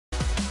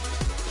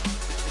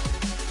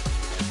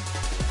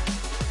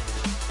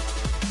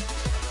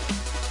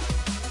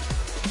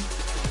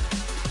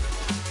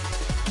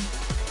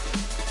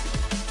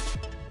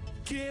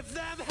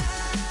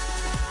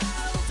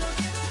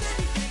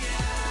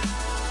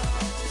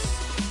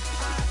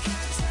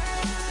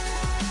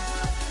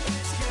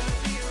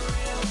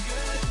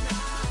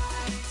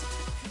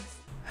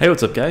Hey,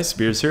 what's up guys,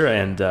 Speirs here,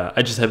 and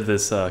I just have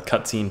this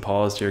cutscene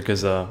paused here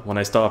because when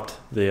I stopped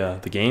the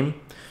game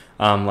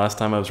last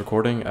time I was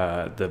recording,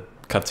 the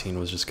cutscene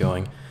was just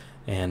going,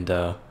 and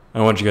I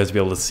want you guys to be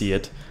able to see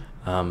it.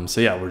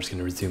 So yeah, we're just going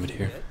to resume it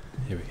here.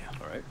 Here we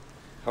go. Alright.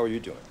 How are you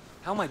doing?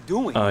 How am I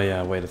doing? Oh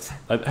yeah, wait,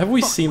 have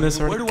we seen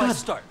this already? Where do I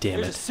start? Damn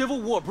it. There's a civil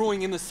war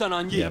brewing in the sun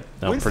on you. Yep,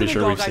 no, I'm pretty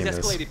sure we've seen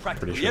this.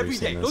 Pretty sure every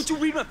day. Don't you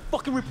read my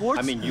fucking reports?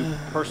 I mean, you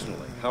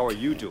personally. How are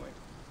you doing?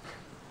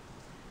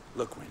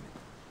 Look, Raymond,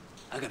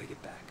 I gotta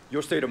get back.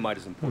 Your state of mind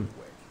is important,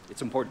 Wade.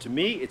 It's important to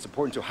me. It's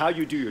important to how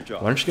you do your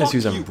job. Why don't you guys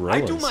use you.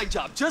 umbrellas? I do my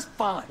job just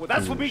fine. Well,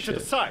 that's for me shit. to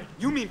decide.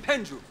 You mean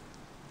Pendrew?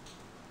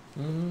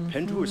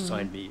 Pendrew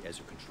assigned me as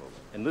your controller.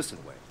 And listen,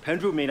 Wade,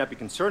 Pendrew may not be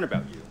concerned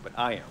about you, but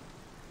I am.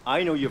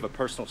 I know you have a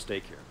personal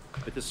stake here,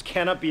 but this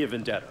cannot be a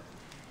vendetta.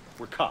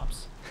 We're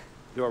cops.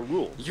 There are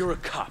rules. You're a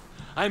cop.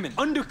 I'm an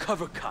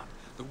undercover cop.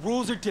 The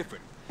rules are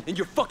different. And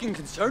you're fucking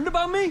concerned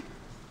about me?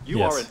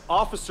 You are an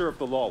officer of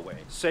the law, Wade,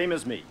 same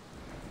as me.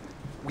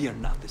 We are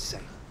not the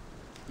same.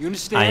 You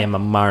understand? I am a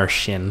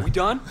Martian. We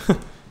done?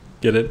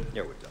 Get it?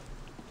 Yeah, we're done.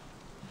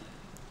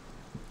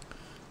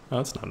 Oh,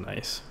 that's not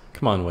nice.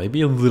 Come on, Wade, be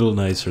a little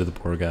nicer to the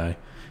poor guy.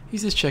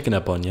 He's just checking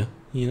up on you,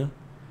 you know?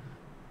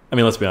 I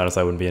mean, let's be honest,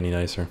 I wouldn't be any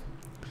nicer.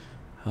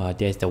 Oh,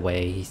 there's the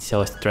way. He's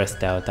so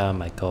stressed out. Oh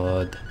my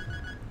god.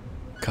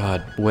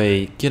 God,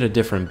 Wade, get a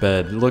different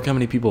bed. Look how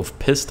many people have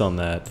pissed on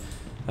that.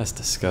 That's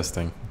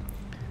disgusting.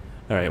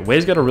 Alright,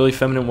 Wade's got a really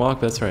feminine walk.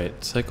 That's right.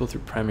 Cycle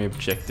through primary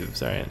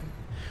objectives. Alright.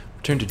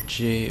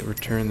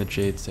 Return the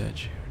Jade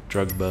statue.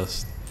 Drug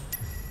bust.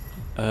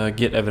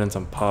 Get evidence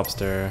on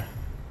Popstar.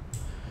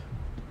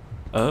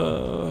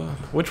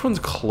 Which one's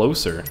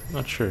closer?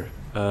 Not sure.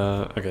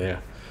 Okay,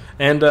 yeah.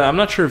 And I'm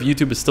not sure if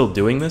YouTube is still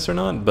doing this or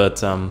not,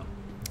 but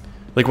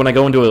like when I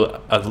go into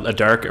a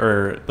dark,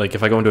 or like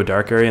if I go into a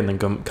dark area and then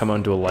come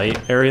into a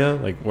light area,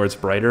 like where it's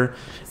brighter,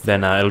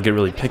 then it'll get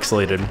really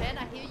pixelated.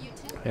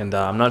 And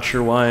I'm not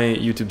sure why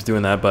YouTube's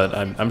doing that, but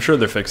I'm sure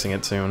they're fixing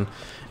it soon.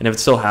 And if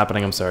it's still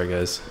happening, I'm sorry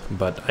guys,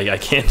 but I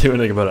can't do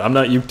anything about it. I'm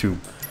not YouTube.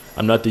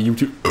 I'm not the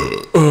YouTube.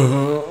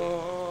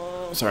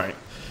 Sorry.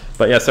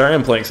 But yeah, sorry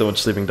I'm playing so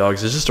much Sleeping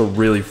Dogs. It's just a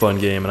really fun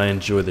game, and I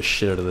enjoy the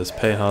shit out of this.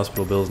 Pay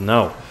hospital bills.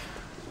 No.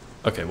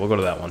 Okay, we'll go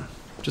to that one.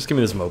 Just give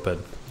me this moped.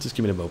 Just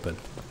give me the moped.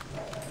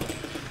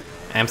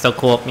 I'm so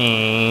cool,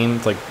 man.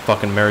 It's like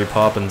fucking Mary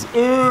Poppins.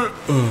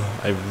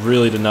 I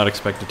really did not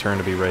expect the turn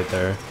to be right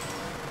there.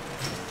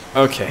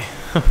 Okay.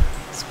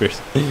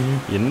 Speirs,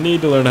 you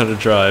need to learn how to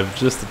drive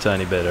just a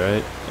tiny bit,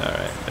 alright?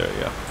 Alright, there we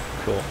go.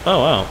 Cool. Oh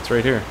wow, it's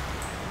right here.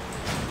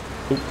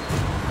 Oop.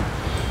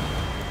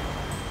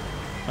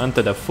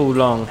 Onto the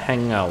full-on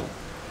hangout.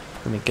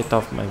 Let me get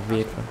off my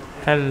vehicle.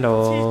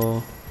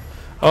 Hello.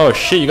 Oh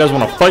shit, you guys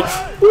want to fight?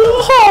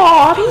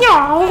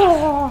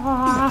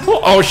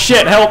 Oh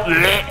shit, help!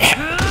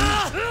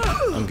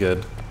 I'm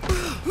good.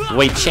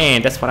 Wait,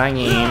 Chan, that's what I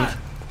am.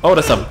 Oh,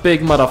 that's a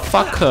big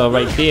motherfucker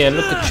right there.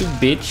 Look at you,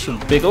 bitch. You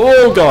big.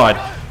 Oh god.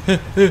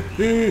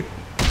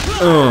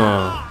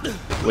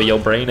 Where your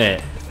brain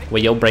at?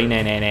 Where your brain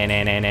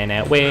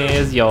at?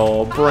 Where's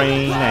your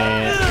brain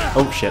at?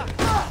 Oh shit.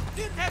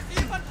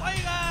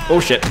 Oh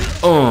shit.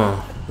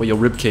 Where your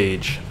rib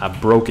cage? I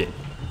broke it.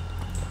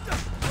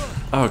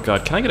 Oh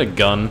god, can I get a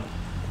gun?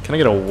 Can I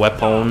get a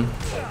weapon?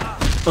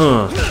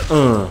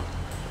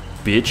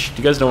 Bitch.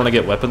 Do you guys know when I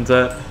get weapons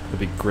at? It'd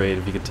be great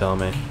if you could tell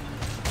me.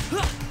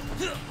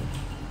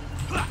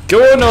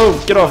 Go, no!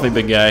 Get off me,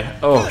 big guy.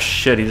 Oh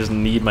shit, he just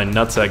kneed my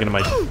nutsack into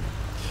my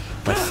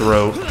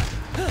throat.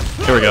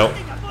 Here we go.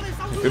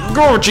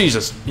 Go,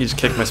 Jesus! He just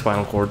kicked my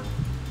spinal cord.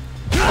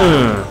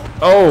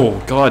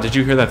 Oh god, did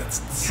you hear that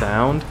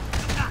sound?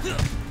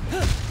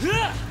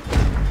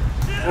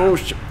 Oh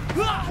shit.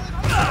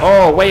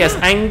 Oh, wait, it's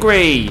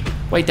angry!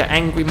 Wait, the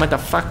angry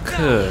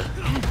motherfucker.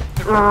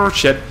 Oh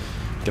shit.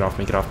 Get off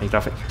me, get off me, get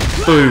off me.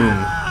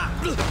 Boom.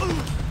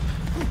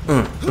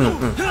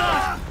 Boom.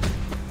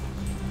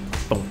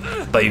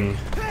 Boom.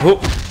 Oh.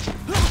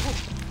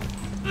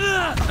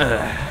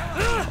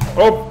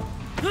 Oh.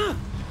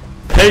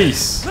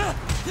 Peace.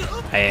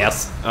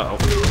 Ass. Uh oh.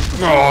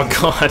 Oh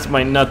god,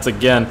 my nuts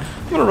again.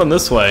 I'm gonna run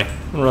this way.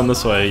 I'm gonna run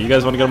this way. You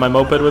guys want to go to my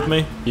moped with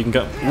me? You can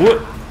go.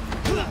 Whoop.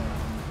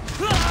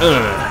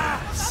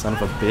 Son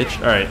of a bitch.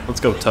 Alright, let's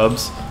go,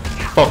 Tubbs.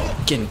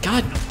 Fucking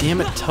god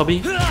damn it,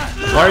 Tubby.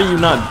 Why are you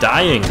not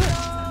dying?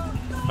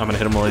 I'm gonna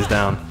hit him while he's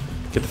down.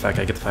 Get the fat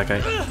guy, get the fat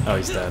guy. Oh,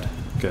 he's dead.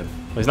 Good.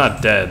 Well, he's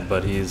not dead,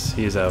 but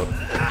he's out.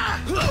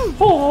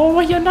 Oh,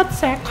 you're not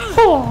sick.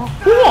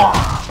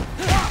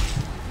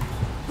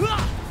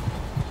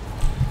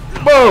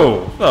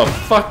 Whoa! Where the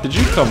fuck did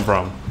you come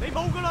from?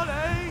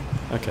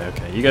 Okay,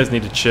 okay. You guys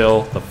need to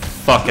chill the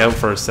fuck out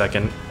for a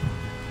second.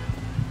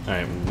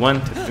 Alright,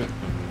 1, 2, 3.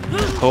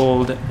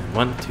 Hold. And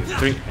 1, 2,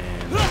 3.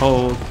 And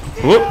hold.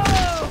 Whoop!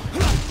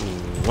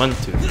 1,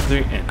 2,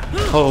 3. And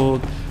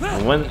hold.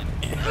 And 1.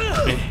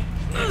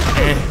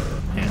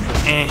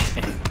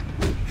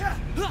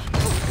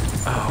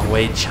 Oh,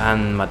 wait,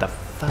 Chan,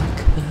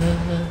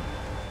 motherfucker.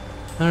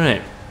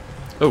 Alright.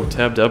 Oh,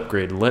 tab to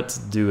upgrade. Let's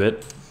do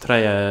it.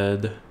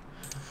 Triad.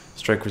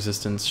 Strike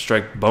resistance,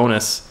 strike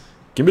bonus.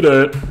 Give me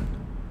that.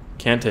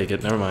 Can't take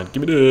it. Never mind. Give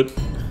me that.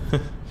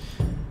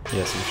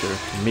 Yes, I'm sure.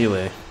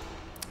 Melee.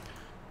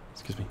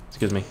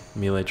 Excuse me.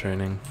 Melee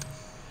training.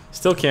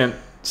 Still can't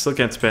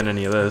spend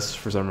any of this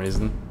for some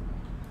reason.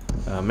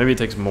 Maybe it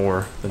takes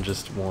more than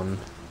just one.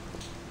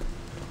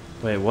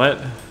 Wait, what?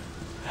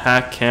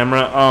 Hack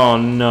camera? Oh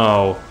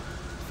no.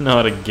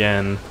 Not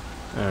again.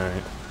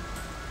 Alright.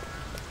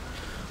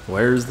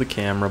 Where's the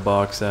camera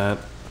box at?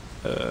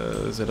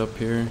 Is it up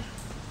here?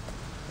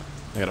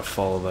 I gotta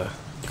follow the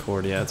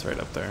cord. Yeah, it's right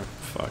up there.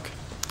 Fuck.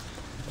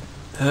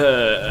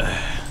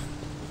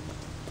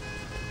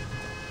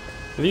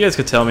 If you guys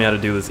could tell me how to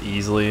do this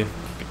easily, it'd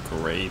be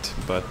great,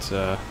 but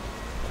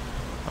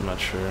I'm not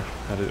sure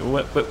how to.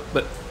 What?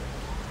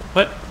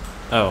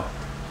 Oh,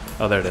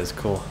 there it is.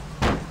 Cool.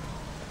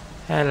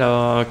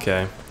 Hello.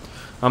 Okay,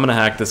 I'm gonna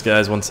hack this,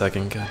 guys. 1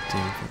 second. God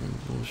damn fucking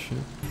bullshit.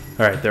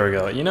 All right, there we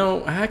go. You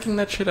know, hacking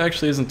that shit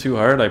actually isn't too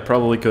hard. I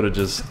probably could have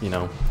just, you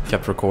know,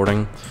 kept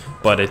recording,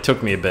 but it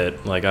took me a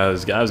bit. Like I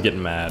was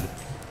getting mad.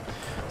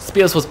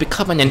 Speirs was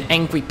becoming an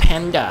angry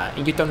panda,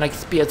 and you don't like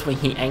Speirs when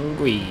he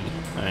angry.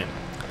 All right,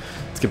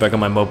 let's get back on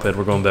my moped.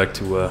 We're going back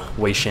to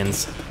Wei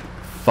Shin's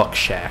fuck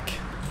shack.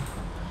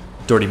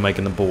 Dirty Mike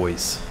and the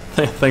boys.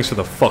 Thanks for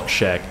the fuck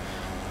shack,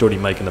 Dirty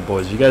Mike and the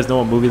boys. You guys know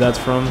what movie that's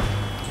from?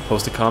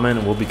 Post a comment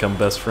and we'll become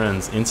best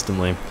friends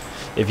instantly.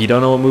 If you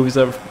don't know what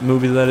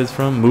movie that is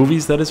from,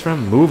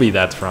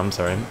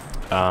 sorry.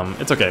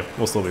 It's okay.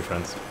 We'll still be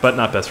friends, but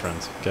not best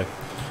friends. Okay.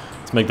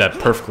 Let's make that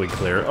perfectly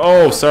clear.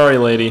 Oh, sorry,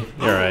 lady.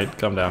 You're right.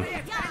 Calm down.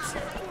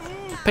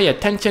 Pay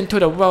attention to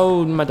the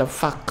road,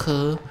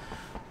 motherfucker.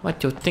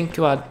 What you think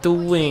you are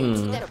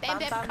doing?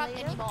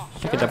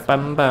 Look at the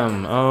bum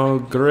bum. Oh,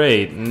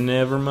 great.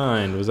 Never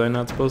mind. Was I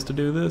not supposed to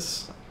do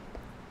this?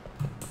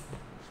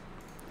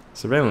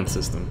 Surveillance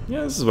system.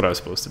 Yeah, this is what I was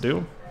supposed to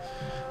do.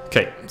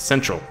 Okay,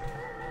 Central.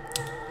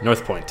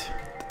 North Point.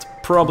 That's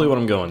probably what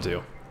I'm going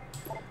to.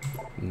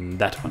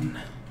 That one.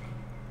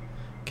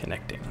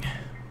 Connecting.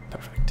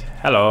 Perfect.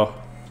 Hello.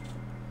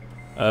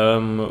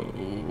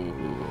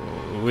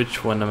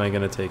 Which one am I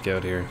gonna take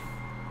out here?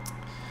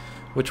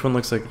 Which one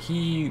looks like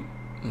he...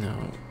 No,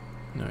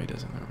 he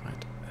doesn't. Never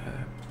mind.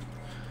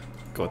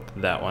 Go with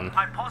that one.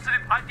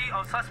 Positive ID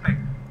on suspect.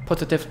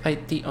 Positive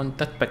ID on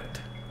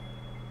suspect.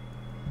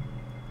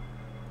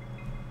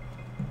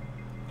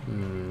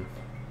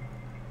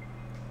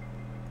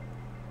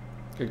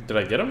 Did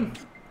I get him?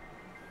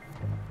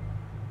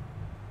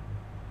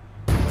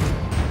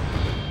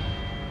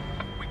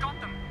 We got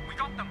them.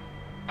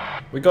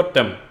 We got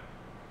them.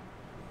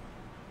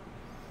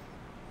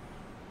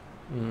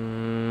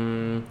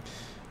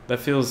 That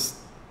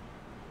feels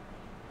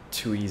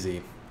too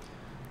easy.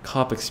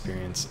 Cop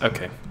experience.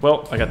 Okay.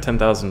 Well, I got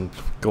 10,000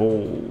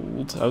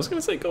 gold. I was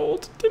gonna say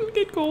gold. Didn't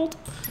get gold.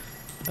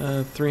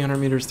 300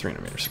 meters,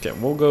 300 meters. Okay,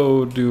 we'll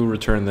go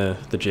return the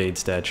jade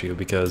statue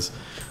because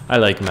I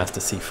like Master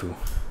Sifu.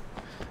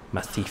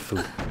 My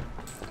seafood.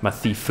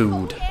 Master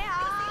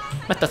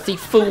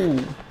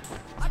Sifu.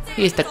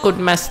 He's the good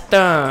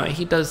master.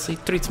 He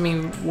treats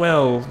me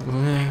well.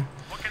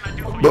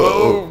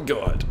 Oh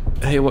god.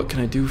 Hey, what can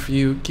I do for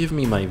you? Give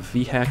me my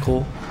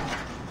vehicle.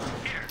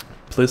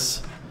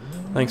 Please.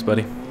 Thanks,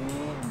 buddy.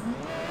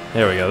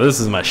 There we go. This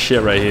is my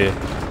shit right here.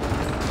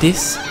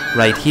 This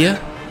right here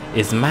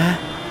is my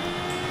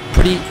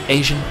pretty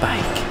Asian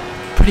bike.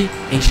 Pretty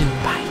Asian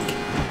bike.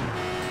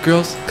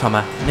 Girls call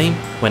my name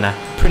when I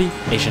pretty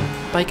Asian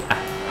bike. I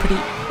pretty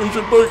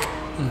Asian bike.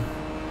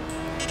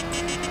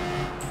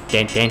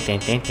 Dan, dan, dan,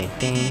 dan, dan,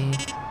 dan.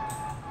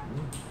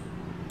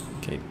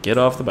 Okay, get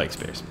off the bike,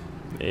 Speirs.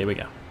 There we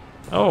go.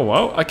 Oh,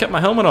 wow, I kept my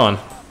helmet on.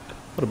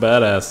 What a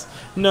badass.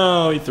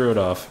 No, he threw it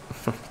off.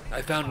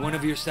 I found one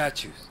of your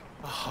statues.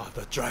 Ah,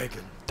 the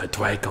dragon. The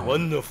dragon.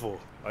 Wonderful.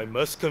 I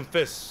must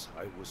confess,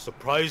 I was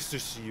surprised to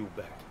see you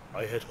back.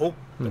 I had hoped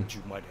that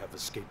you might have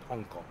escaped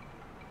Hong Kong.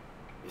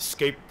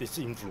 Escaped its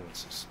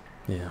influences.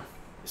 Yeah.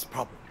 Its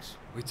problems.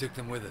 We took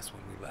them with us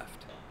when we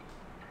left.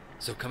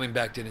 So coming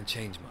back didn't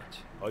change much.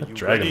 Are That you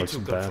dragon ready looks to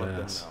confront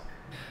them badass. now?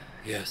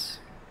 Yes,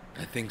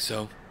 I think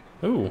so.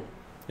 Ooh.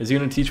 Is he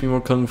gonna teach me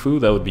more kung fu?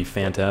 That would be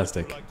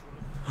fantastic.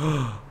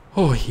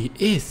 Oh, he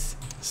is.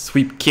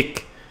 Sweep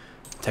kick.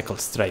 Tackle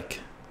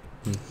strike.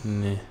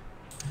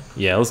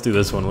 Yeah, let's do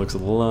this one. It looks a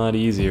lot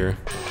easier.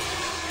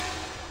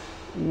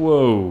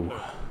 Whoa.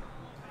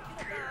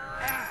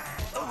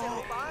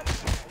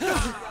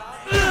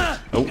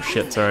 Oh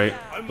shit, sorry.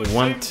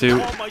 1, 2.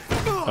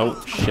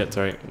 Oh shit,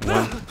 sorry.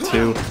 1,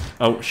 2.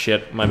 Oh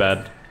shit, my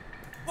bad.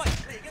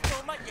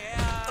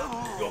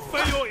 Your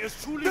failure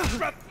is truly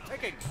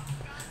breathtaking.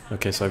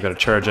 Okay, so I've got to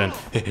charge in.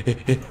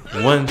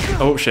 1.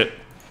 Oh shit.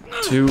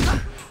 2.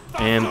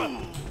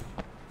 And.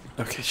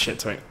 Okay,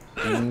 shit, sorry.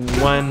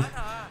 1.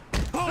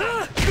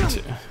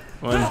 2.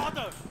 1,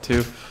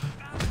 2,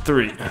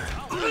 3.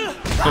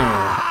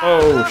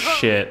 Oh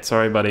shit.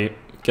 Sorry, buddy.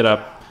 Get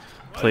up,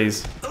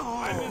 please.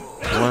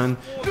 1,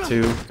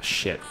 2.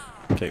 Shit.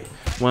 Okay.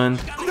 1,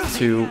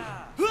 2.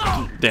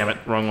 Damn it.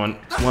 Wrong one.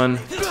 1.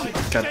 2.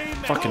 God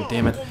fucking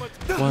damn it.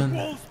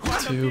 1,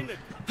 2,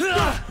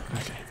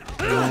 Okay.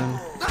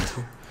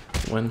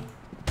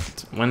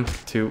 One,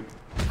 two,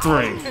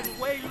 three.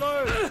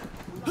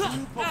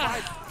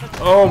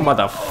 Oh,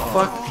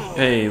 motherfuck.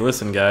 Hey,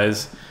 listen,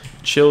 guys.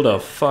 Chill the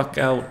fuck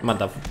out,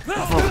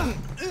 motherfucker.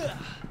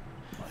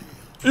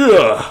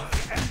 Yeah.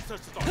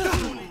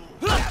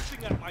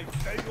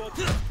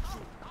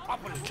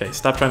 Okay,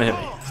 stop trying to hit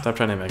me. Stop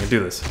trying to hit me. I can do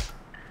this.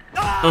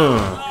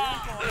 Ow.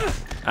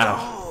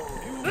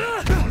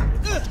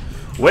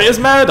 Where's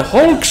Mad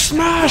Hulk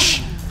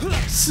Smash?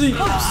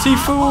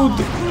 Seafood,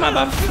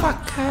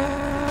 motherfucker.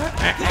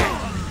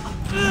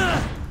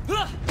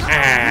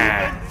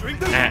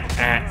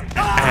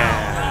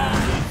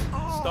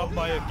 Stop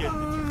by again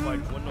if you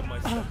find one of my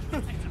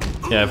statues.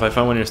 Yeah, if I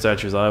find one of your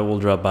statues, I will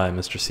drop by,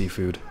 Mr.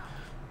 Seafood.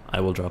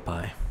 I will drop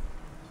by.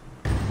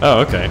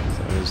 Oh, okay.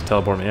 So just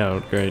teleport me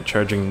out. Great.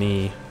 Charging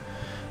knee.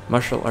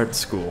 Martial arts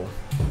school.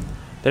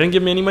 They didn't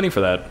give me any money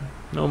for that.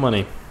 No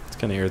money. It's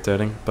kind of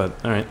irritating, but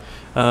alright.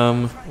 Where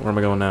am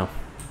I going now?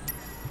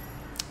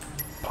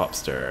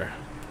 Popstar.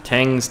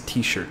 Tang's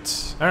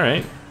t-shirts.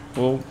 Alright.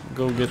 We'll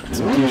go get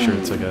some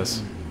t-shirts, I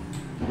guess.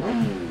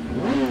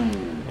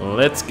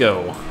 Let's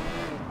go.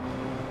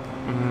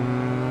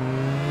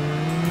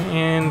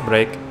 And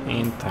break.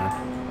 And turn.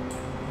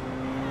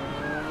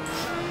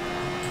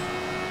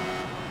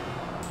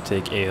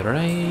 Take a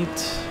right.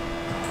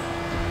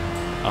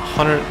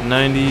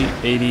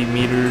 190, 80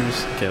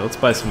 meters. Okay, let's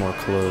buy some more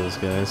clothes,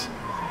 guys.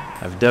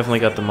 I've definitely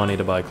got the money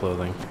to buy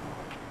clothing.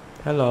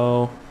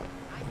 Hello.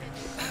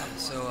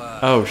 So,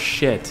 oh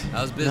shit.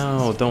 how's business?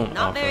 No, don't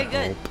Not offer very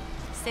good. help.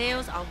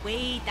 Sales are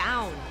way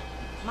down.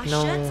 My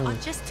No. shirts are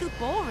just too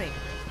boring.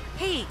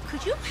 Hey,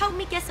 could you help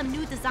me get some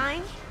new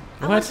design?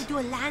 I What? want to do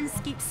a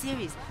landscape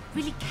series.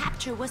 Really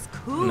capture what's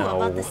cool No.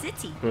 about the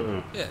city.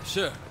 Yeah,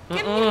 sure.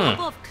 Give me a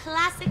couple of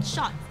classic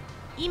shots.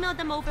 Email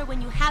them over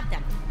when you have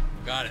them.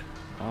 Got it.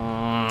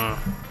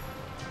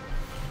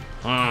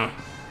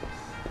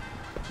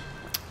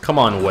 Come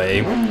on,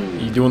 Way.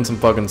 You doing some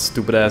fucking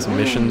stupid ass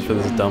missions for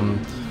this dumb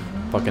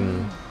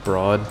fucking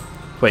broad?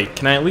 Wait,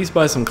 can I at least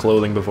buy some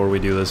clothing before we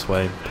do this,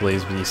 Way?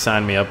 Please, will you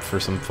sign me up for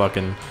some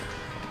fucking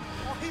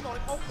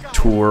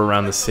tour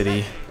around the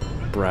city?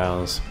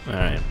 Browse.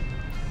 Alright.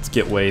 Let's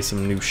get Way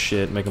some new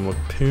shit, make him look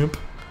pimp.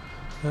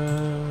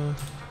 What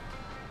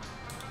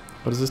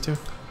does this do?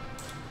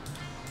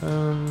 I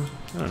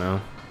don't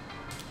know.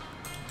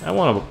 I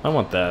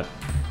want that.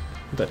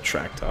 That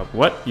track top.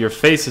 What? Your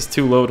face is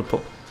too low to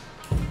pull.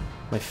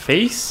 My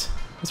face?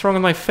 What's wrong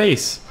with my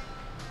face?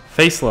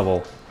 Face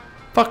level.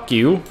 Fuck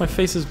you. My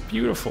face is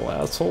beautiful,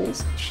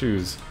 assholes.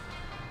 Shoes.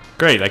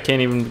 Great. I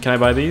can't even. Can I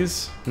buy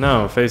these?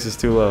 No. Face is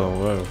too low.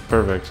 Whoa.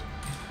 Perfect.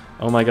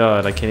 Oh my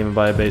god. I can't even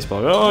buy a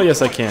baseball. Oh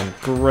yes, I can.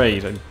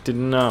 Great. I did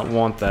not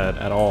want that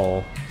at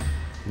all.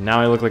 Now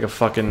I look like a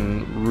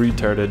fucking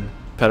retarded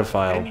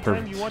pedophile.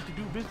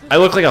 I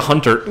look like a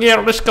hunter. Yeah,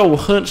 let's go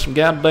hunt some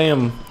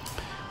goddamn.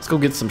 Let's go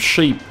get some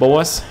sheep,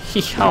 boys.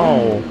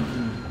 Hee-haw.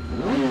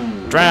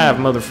 Drive,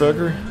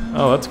 motherfucker.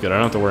 Oh, that's good. I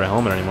don't have to wear a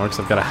helmet anymore because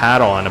I've got a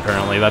hat on,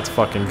 apparently. That's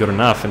fucking good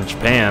enough in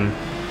Japan.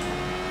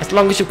 As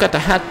long as you've got the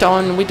hat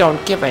on, we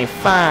don't give a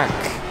fuck.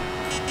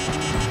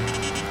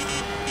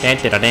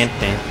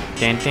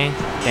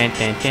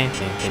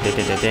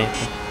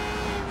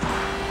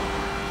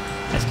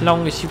 As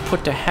long as you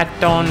put the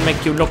hat on,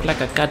 make you look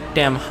like a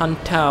goddamn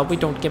hunter, we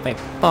don't give a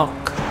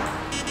fuck.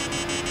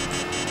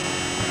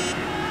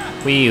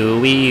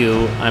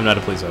 Wee-oo. I'm not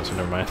a police officer,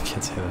 never mind. I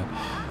can't say that.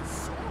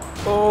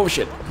 Oh,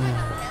 shit.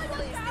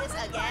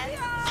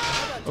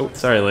 Oh,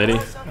 sorry, lady. I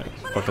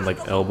fucking,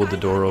 like, elbowed the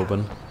door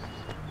open.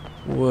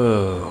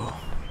 Whoa.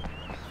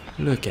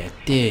 Look at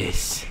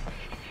this.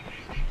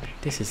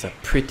 This is a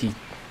pretty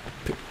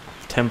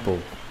temple.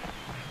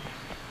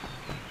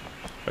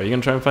 Are you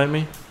gonna try and fight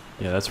me?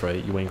 Yeah, that's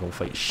right. You ain't gonna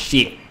fight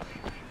shit.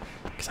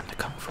 Because I'm the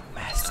Kung Fu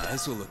Master.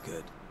 This will look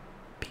good.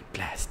 Be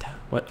blaster.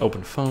 What?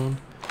 Open phone.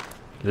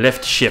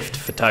 Left shift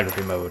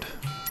photography mode.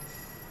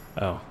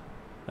 Oh.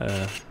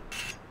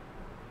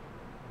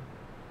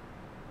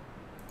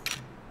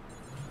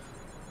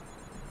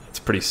 It's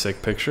a pretty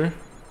sick picture.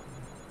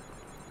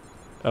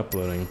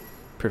 Uploading.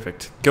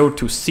 Perfect. Go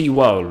to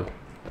seawall.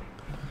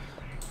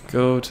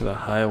 Go to the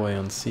highway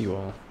on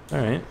seawall.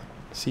 Alright.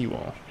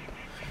 Seawall.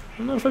 I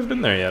don't know if I've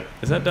been there yet.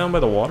 Is that down by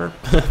the water?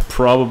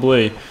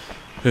 Probably.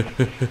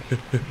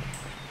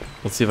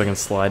 Let's see if I can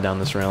slide down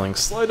this railing.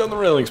 Slide down the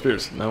railing,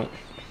 Speirs. No.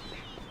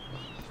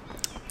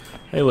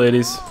 Hey,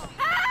 ladies.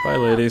 Bye,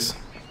 ladies.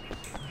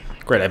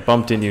 Great, I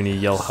bumped into you and you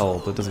yell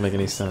help. That doesn't make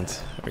any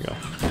sense. There we go.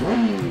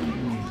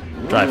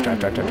 Drive.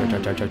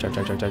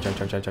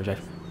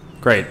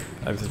 Great.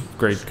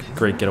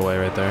 Great getaway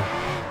right there.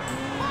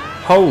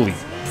 Holy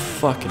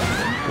fucking.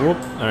 Whoop.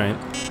 Alright.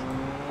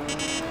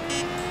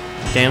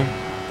 Down.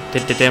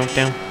 Down.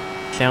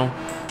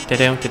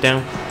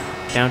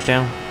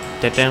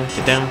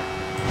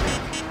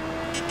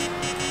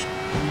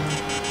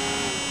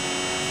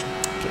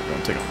 Okay, we're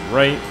gonna take a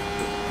right.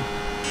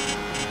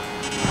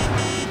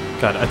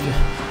 God,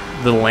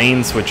 the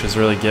lane switches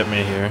really get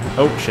me here.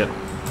 Oh shit.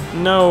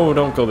 No,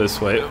 don't go this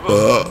way.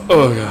 Oh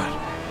god.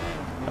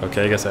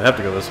 Okay, I guess I have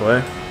to go this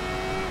way.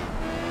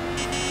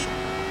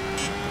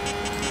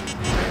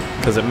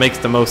 Because it makes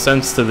the most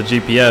sense to the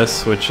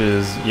GPS, which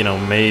is, you know,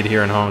 made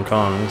here in Hong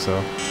Kong,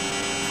 so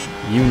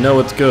you know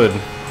it's good.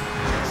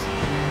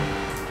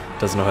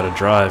 Doesn't know how to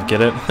drive,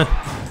 get it?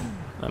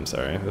 I'm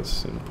sorry,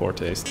 that's in poor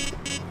taste.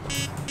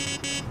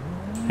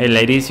 Hey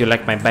ladies, you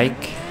like my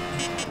bike?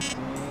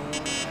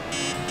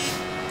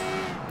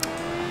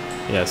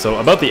 Yeah, so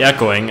about the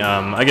echoing,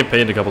 I get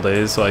paid in a couple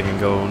days so I can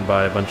go and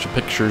buy a bunch of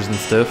pictures and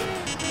stuff.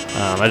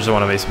 I just don't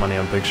want to waste money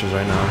on pictures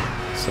right now.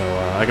 So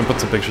I can put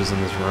some pictures in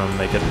this room,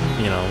 make it,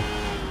 you know,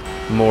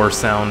 more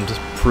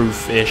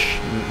soundproof-ish,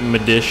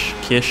 madish,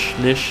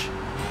 kish-lish,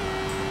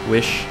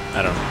 wish.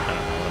 I don't know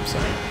what I'm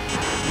saying.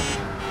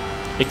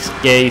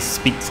 X-gay,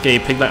 speaks-gay,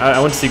 pig. I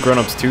went to see Grown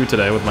Ups 2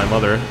 today with my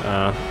mother,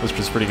 which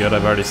was pretty good.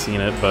 I've already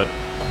seen it, but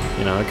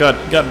you know, it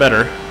got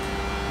better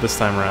this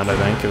time around. I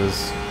think it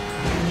was,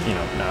 you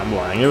know, no, I'm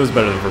lying. It was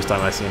better the first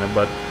time I seen it,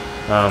 but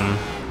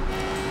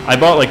I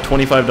bought like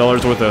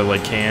 $25 worth of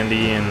like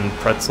candy and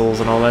pretzels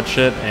and all that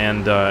shit,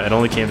 and it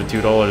only came to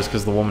 $2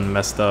 because the woman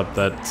messed up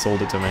that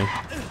sold it to me.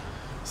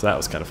 So that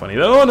was kind of funny.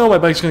 Oh no, my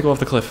bike's gonna go off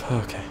the cliff.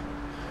 Okay.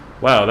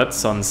 Wow, that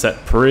sun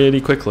set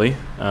pretty quickly.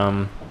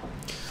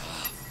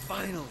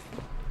 Finally.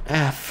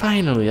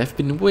 Finally, I've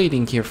been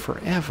waiting here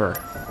forever.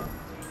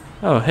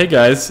 Oh, hey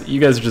guys,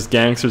 you guys are just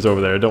gangsters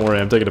over there. Don't worry,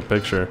 I'm taking a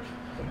picture.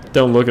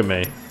 Don't look at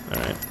me. All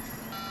right.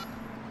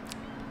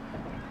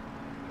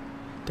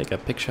 Take a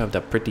picture of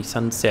the pretty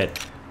sunset.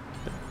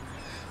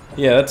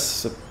 Yeah,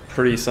 that's a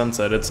pretty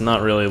sunset. It's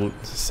not really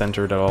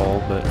centered at all,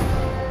 but...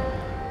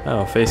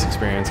 Oh, face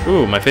experience.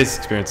 Ooh, my face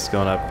experience is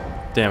going up.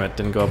 Damn it,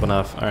 didn't go up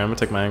enough. Alright, I'm gonna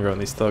take my anger on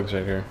these thugs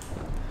right here.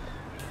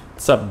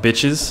 What's up,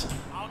 bitches?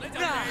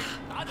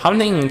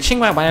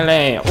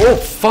 Oh,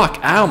 fuck!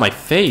 Ow, my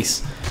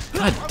face!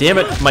 God damn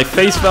it, my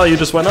face value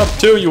just went up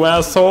too, you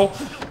asshole!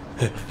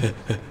 Come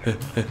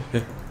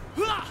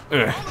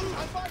here,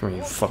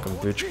 you fucking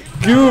bitch.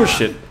 Good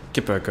shit!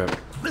 Get back up.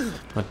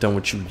 Not done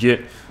with you yet.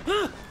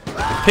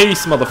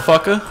 Peace,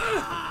 motherfucker.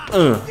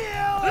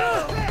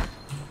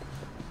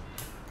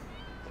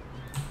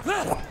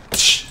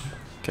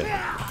 Okay.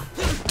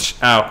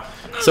 Ow.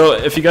 So,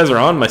 if you guys are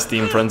on my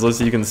Steam friends list,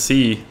 you can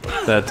see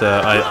that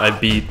I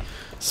beat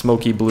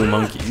Smoky Blue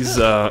Monkey's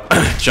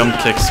jump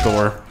kick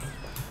score.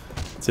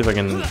 Let's see if I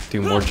can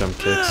do more jump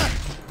kicks.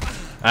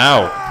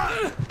 Ow.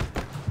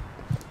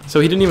 So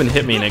he didn't even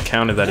hit me and it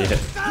counted that he hit.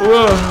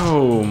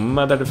 Whoa,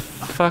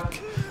 motherfuck.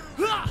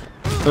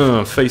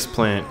 Face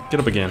plant. Get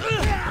up again.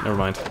 Never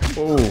mind.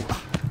 Oh.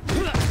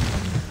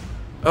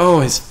 Oh,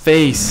 his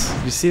face.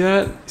 You see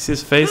that? You see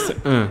his face?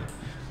 Oh,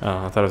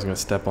 I thought I was going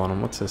to step on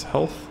him. What's his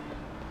health?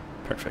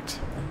 Perfect.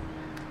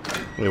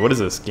 Wait, what is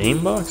this?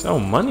 Game box? Oh,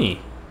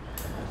 money.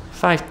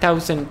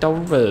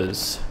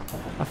 $5,000.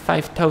 A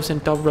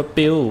 $5,000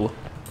 bill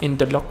in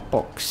the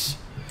lockbox.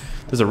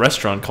 There's a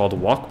restaurant called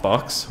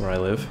Walkbox where I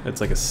live.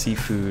 It's like a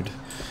seafood,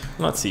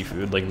 not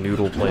seafood, like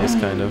noodle place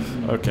kind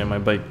of. Okay, my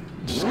bike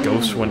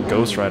just went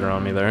Ghost Rider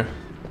on me there.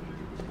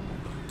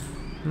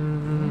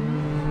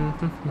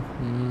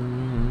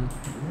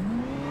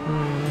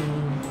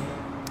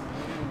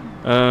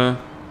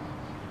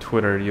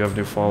 Twitter, you have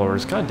new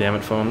followers. God damn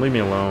it, phone, leave me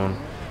alone.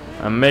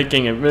 I'm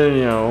making a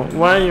video.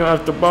 Why do you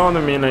have to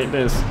bother me like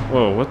this?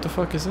 Whoa, what the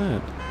fuck is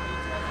that?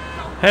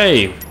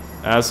 Hey,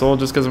 asshole,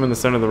 just because I'm in the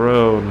center of the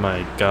road.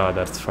 My god,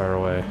 that's far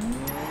away.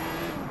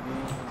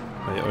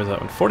 Wait, where's that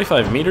one?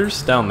 45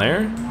 meters down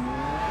there?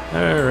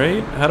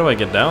 Alright, how do I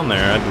get down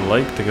there? I'd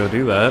like to go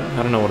do that.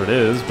 I don't know what it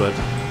is, but...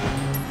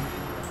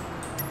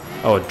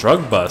 Oh, a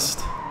drug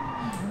bust.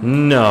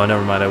 No,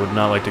 never mind, I would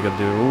not like to go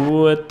do...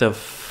 What the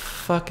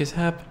fuck is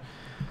happening?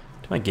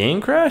 Did my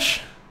game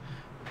crash?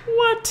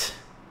 What?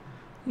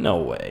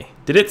 No way.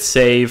 Did it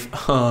save?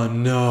 Oh,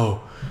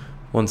 no.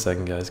 1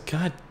 second, guys.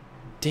 God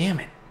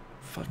damn it.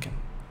 Fucking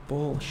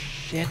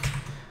bullshit.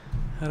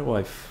 How do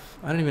I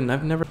don't even,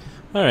 I've never...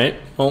 Alright,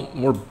 well,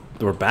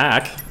 we're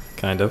back,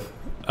 kind of.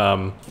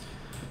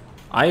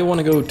 I want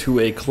to go to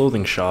a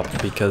clothing shop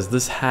because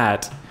this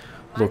hat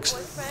looks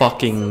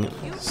fucking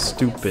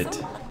stupid.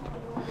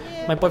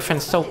 My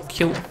boyfriend's so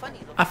cute.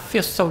 I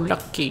feel so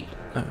lucky.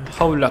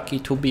 How lucky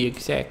to be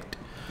exact.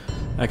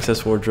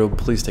 Access wardrobe,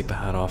 please take the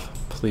hat off.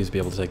 Please be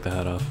able to take the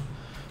hat off.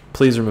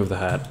 Please remove the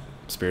hat,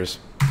 Speirs.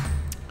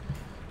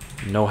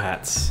 No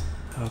hats.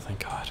 Oh, thank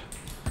God.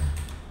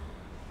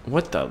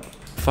 What the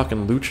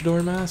fucking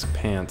luchador mask?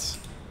 Pants.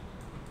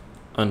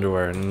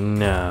 Underwear.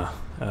 Nah.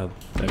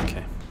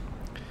 Okay.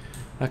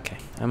 Okay.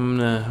 I'm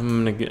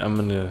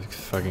gonna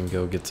fucking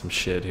go get some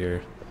shit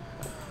here.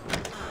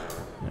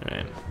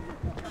 Alright.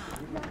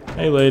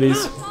 Hey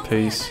ladies.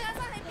 Peace.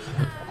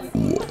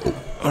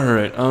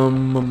 Alright,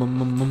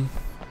 okay.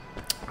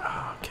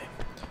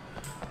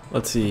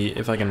 Let's see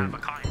if I can...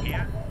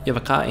 You have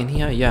a car in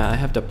here? Yeah, I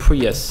have the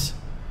Prius.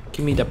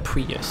 Give me the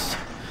Prius.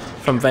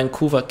 From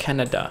Vancouver,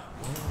 Canada.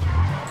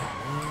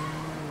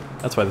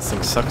 That's why this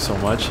thing sucks so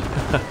much.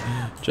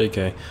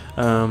 JK.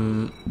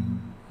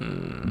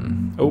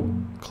 Oh,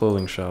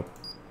 clothing shop.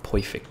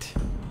 Perfect.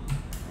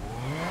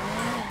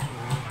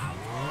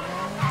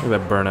 Look at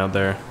that burnout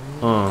there.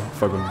 Oh,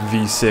 fucking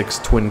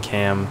V6 twin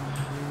cam.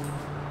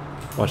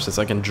 Watch this,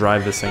 I can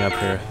drive this thing up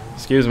here.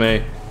 Excuse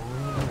me.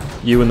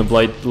 You in the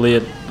blight blue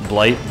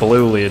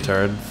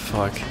leotard.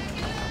 Fuck.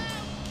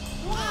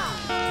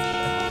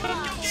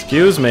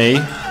 Excuse me.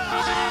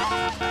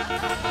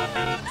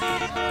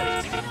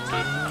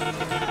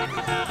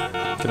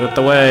 Get out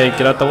the way,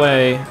 get out the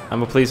way.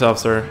 I'm a police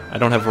officer. I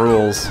don't have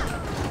rules.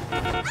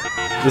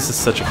 This is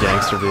such a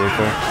gangster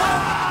vehicle.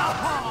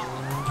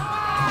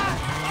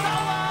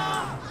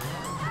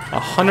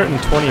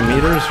 120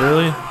 meters,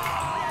 really?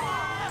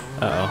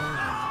 Uh-oh.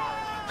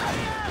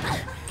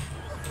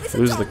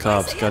 Lose the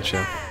cops,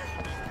 gotcha.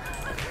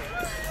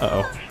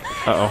 Uh-oh.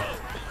 Uh-oh.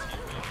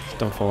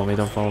 Don't follow me,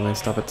 don't follow me.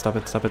 Stop it, stop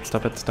it, stop it,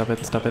 stop it, stop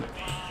it, stop it.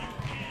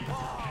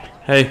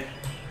 Hey,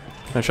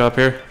 can I shop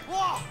here?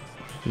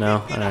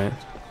 No? Alright.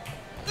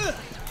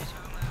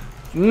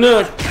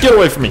 No, get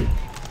away from me!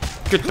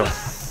 Get the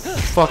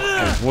fuck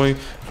away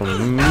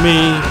from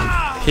me,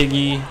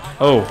 piggy.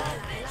 Oh,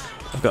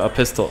 I've got a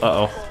pistol,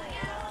 uh-oh.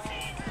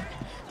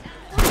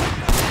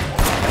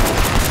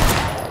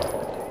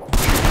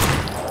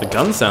 The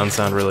gun sounds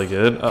sound really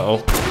good.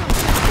 Uh-oh.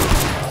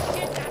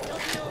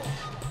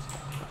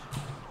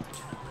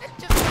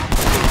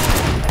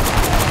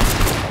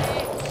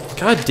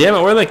 God damn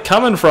it, where are they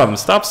coming from?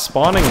 Stop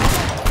spawning.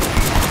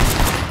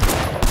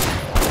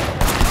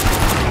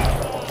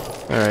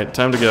 Alright,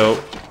 time to go.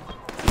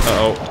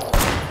 Uh-oh.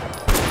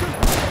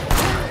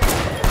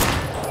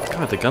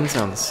 God, the gun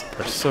sounds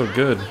are so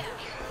good.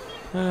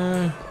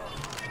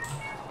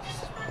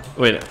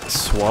 Wait,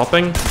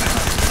 swapping?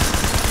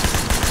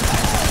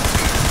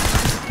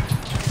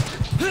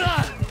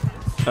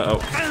 Uh-oh.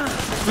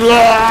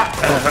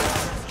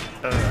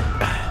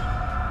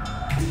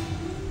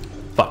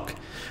 Fuck.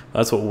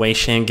 That's what Wei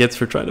Shan gets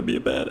for trying to be a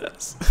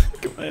badass.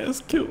 Get my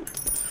ass killed.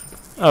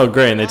 Oh,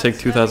 great, and they take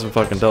 $2,000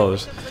 fucking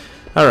dollars.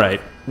 Alright,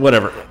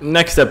 whatever.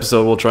 Next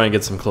episode, we'll try and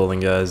get some clothing,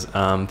 guys.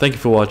 Thank you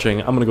for watching.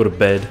 I'm gonna go to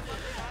bed.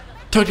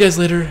 Talk to you guys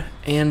later.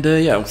 And,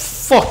 yeah,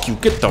 fuck you.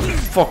 Get the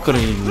fuck out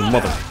of here, you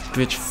mother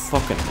bitch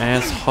fucking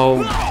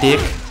asshole dick.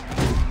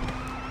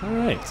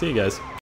 Alright, see you guys.